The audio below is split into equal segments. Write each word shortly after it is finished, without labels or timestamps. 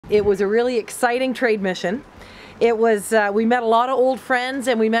It was a really exciting trade mission. It was, we met a lot of old friends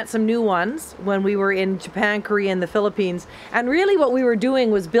and we met some new ones when we were in Japan, Korea, and the Philippines. And really what we were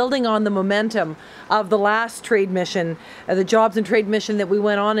doing was building on the momentum of the last trade mission, the jobs and trade mission that we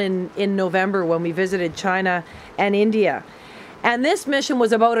went on in November when we visited China and India. And this mission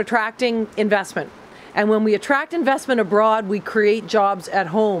was about attracting investment. And when we attract investment abroad, we create jobs at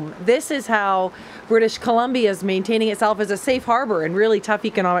home. This is how British Columbia is maintaining itself as a safe harbor in really tough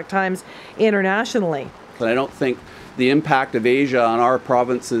economic times internationally. And I don't think the impact of Asia on our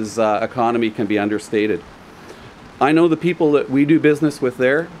province's economy can be understated. I know the people that we do business with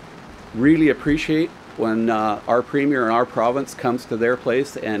there really appreciate when our Premier in our province comes to their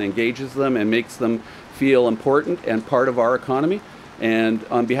place and engages them and makes them feel important and part of our economy. And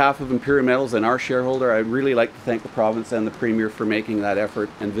on behalf of Imperial Metals and our shareholder, I'd really like to thank the province and the Premier for making that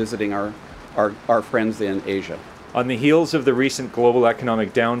effort and visiting our friends in Asia. On the heels of the recent global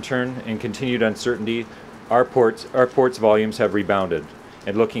economic downturn and continued uncertainty, our ports volumes have rebounded,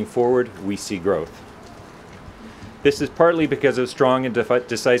 and looking forward, we see growth. This is partly because of strong and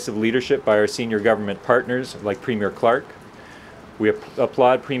decisive leadership by our senior government partners like Premier Clark. We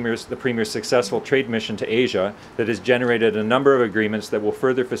applaud the Premier's successful trade mission to Asia that has generated a number of agreements that will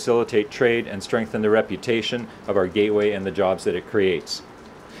further facilitate trade and strengthen the reputation of our gateway and the jobs that it creates.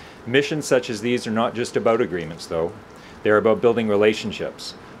 Missions such as these are not just about agreements, though. They're about building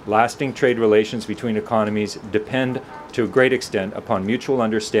relationships. Lasting trade relations between economies depend to a great extent upon mutual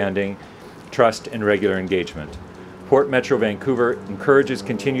understanding, trust, and regular engagement. Port Metro Vancouver encourages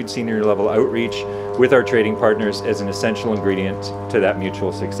continued senior level outreach with our trading partners as an essential ingredient to that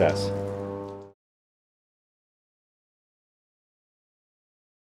mutual success.